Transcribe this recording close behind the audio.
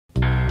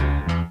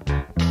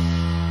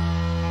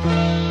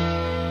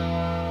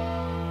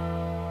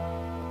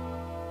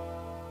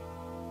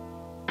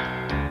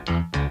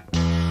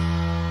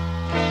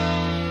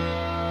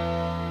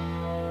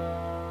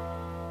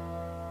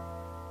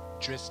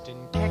dressed in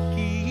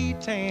khaki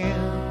tan.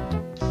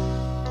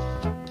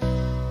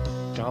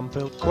 Tom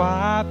felt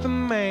quite the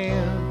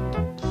man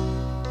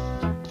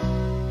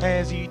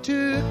as he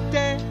took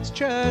Dad's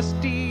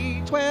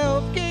trusty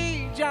 12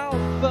 gauge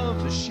off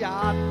of the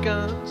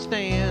shotgun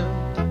stand.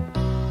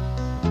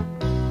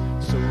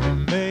 So he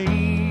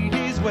made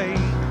his way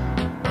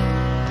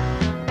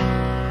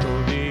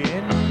toward the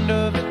end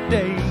of the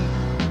day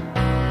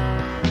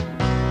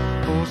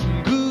for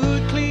some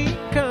good, clean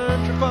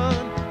country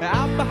fun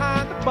out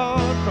behind the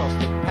barn, across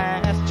the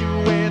pasture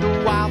where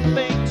the wild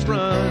things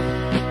run.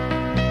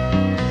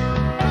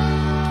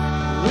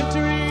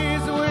 Winter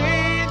is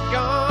away and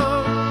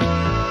gone,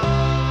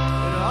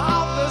 and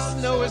all the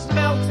snow is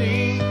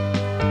melting.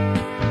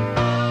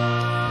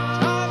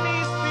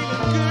 Tommy's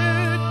feeling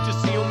good to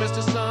see old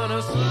Mr. Sun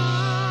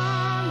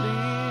a-smiling,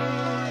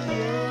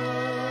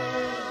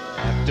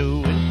 yeah. After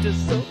winter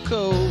so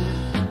cold,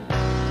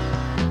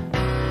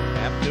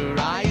 after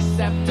ice,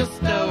 after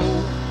snow,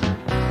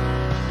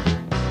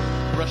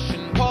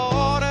 rushing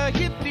water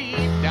hit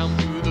deep down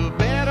through the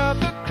bed of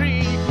the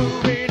creek,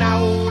 moving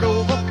out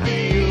over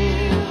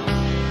fields,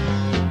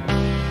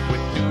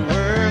 with new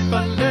earth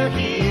under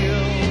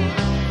heel.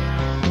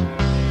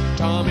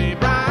 Tommy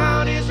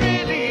Brown is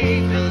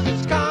relieved, 'cause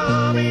it's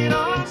coming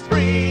on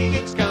spring,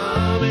 it's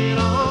coming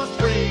on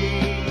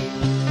spring.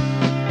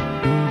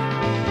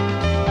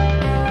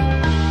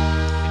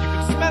 And you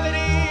can smell it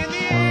in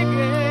the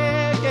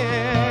air,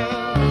 yeah,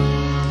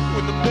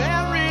 when the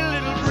merry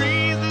little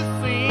breezes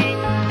sing.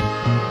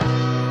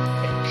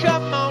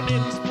 Come on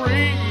in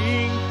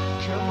spring,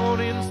 come on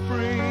in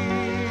spring,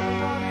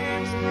 come on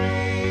in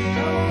spring,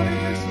 come on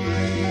in spring.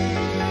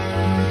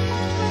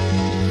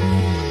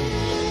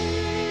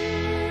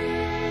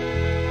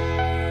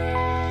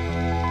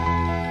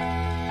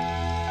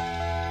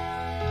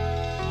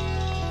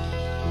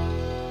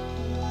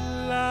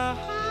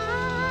 Life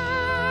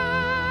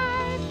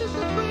is a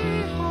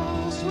gray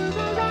horse we're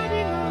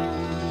riding on,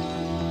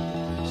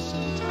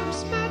 sometimes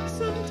fat,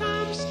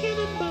 sometimes skin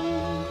and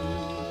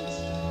bones,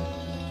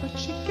 but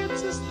she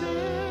gets us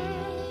there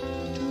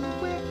to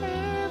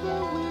wherever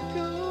we're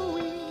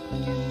going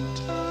in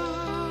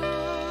time.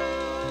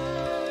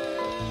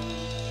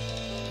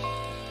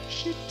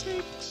 She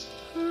takes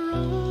her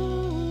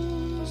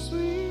own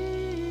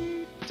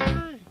sweet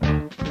time.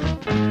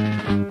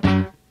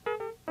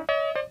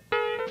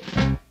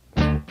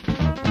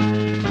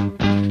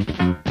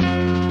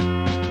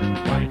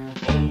 White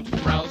old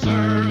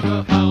Rouser the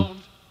Hound,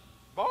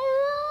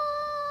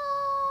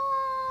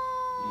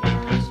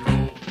 with his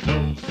gold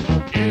nose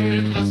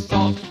in the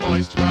soft,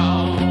 moist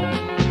ground,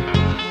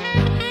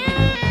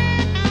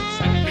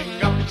 sniffing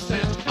up the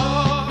scent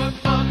of an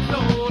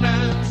unknown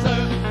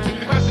answer to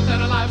the questions that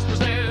our lives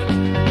present.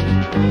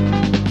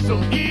 So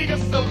eager,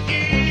 so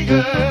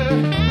eager.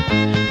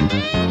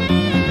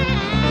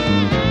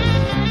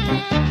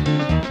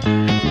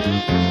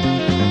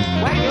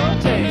 Wag your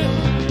tail,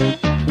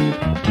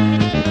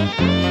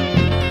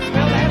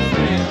 smell that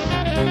scent.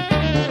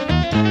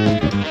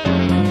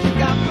 You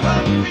got the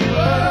love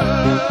fever.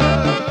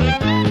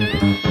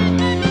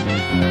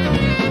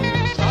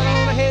 Start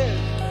on ahead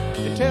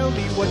and tell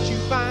me what you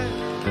find.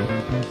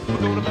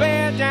 We're gonna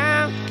bear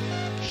down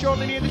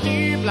shortly near the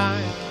deer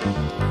blind.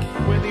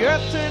 When the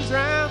earth turns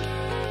round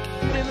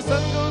and the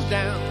sun goes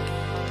down,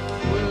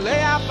 we'll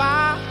lay our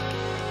fire,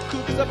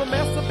 cook us up a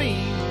mess of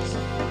beans.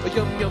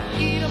 Yum, yum,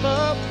 eat 'em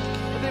up,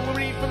 and then we'll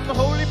read from the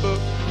holy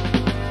book.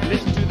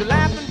 Listen to the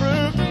laughing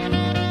brook,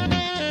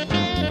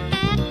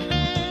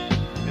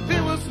 and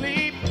then we'll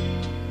sleep,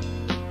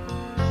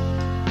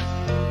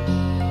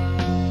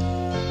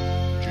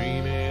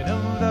 dreaming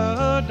of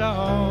the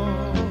dawn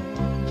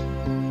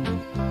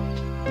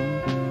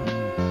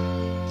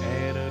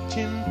and a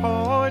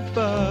 10-point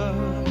bug.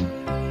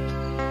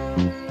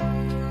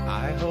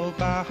 I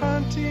hope our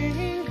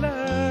hunting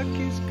luck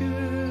is good.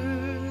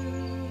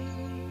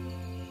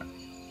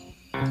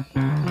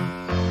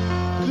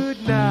 Good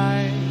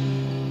night.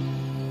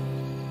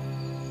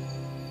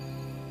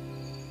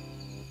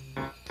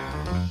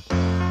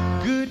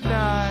 Good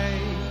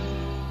night.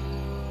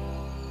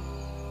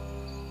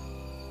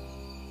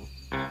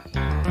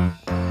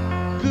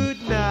 Good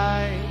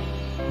night.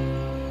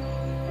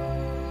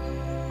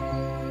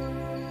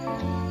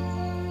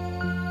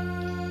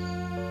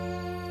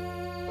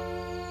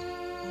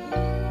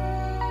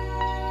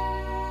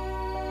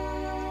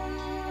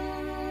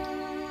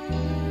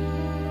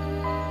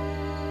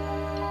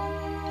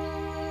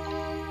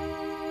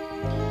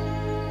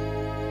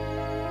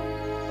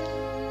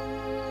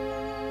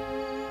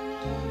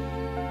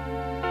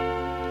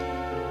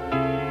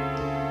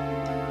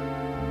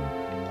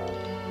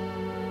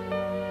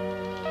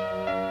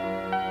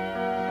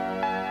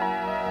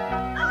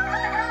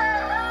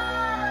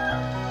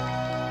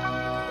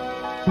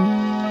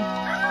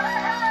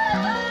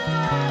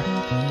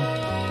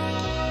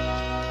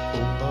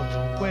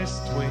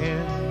 West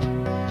wind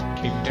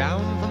came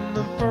down from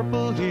the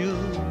purple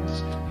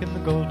hills in the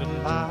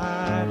golden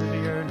light of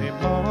the early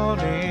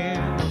morning.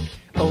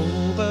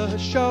 Over her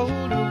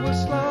shoulder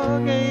was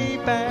slung a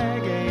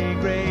bag, a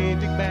gray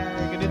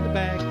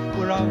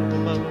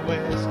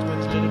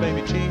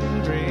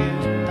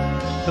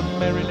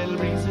merry little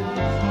breezes.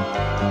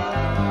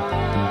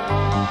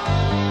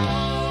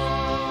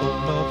 Oh,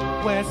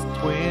 Mother West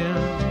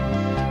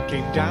Wind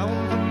came down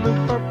from the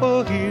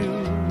purple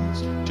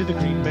hills to the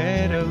green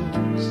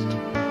meadows,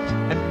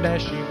 and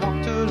as she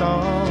walked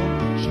along,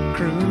 she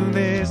crooned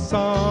this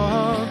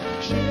song.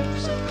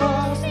 Ships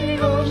across the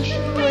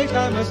ocean, wait,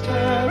 I must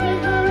hurry,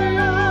 hurry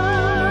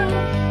on.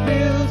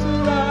 Bills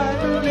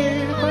arrive and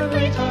live, but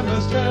wait, I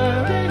must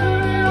hurry,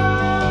 hurry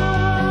on.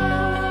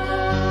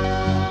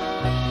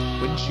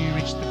 When she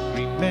reached the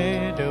green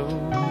meadows,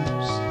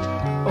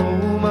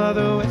 oh,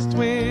 Mother West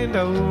Wind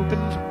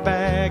opened her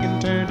bag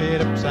and turned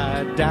it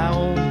upside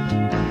down.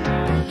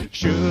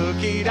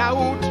 Shook it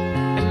out,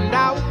 and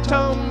out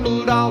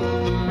tumbled all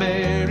of the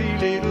merry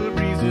little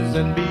breezes,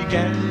 and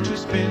began to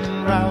spin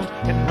round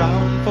and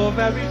round for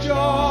very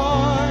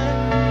joy.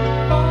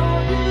 For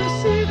you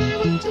see, they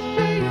went to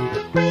play in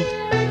the great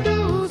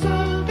meadows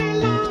all day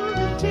long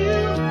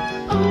until,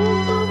 oh,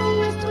 Mother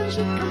West Wind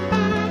should come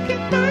back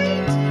at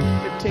night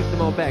and take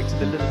them all back to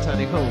the little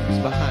tiny homes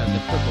behind the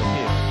purple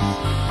hills.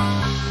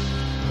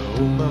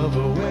 Oh,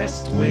 Mother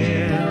West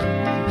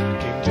Wind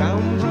came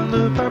down from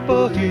the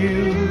purple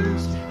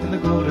hills in the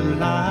golden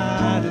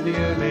light of the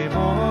early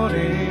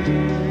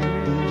morning.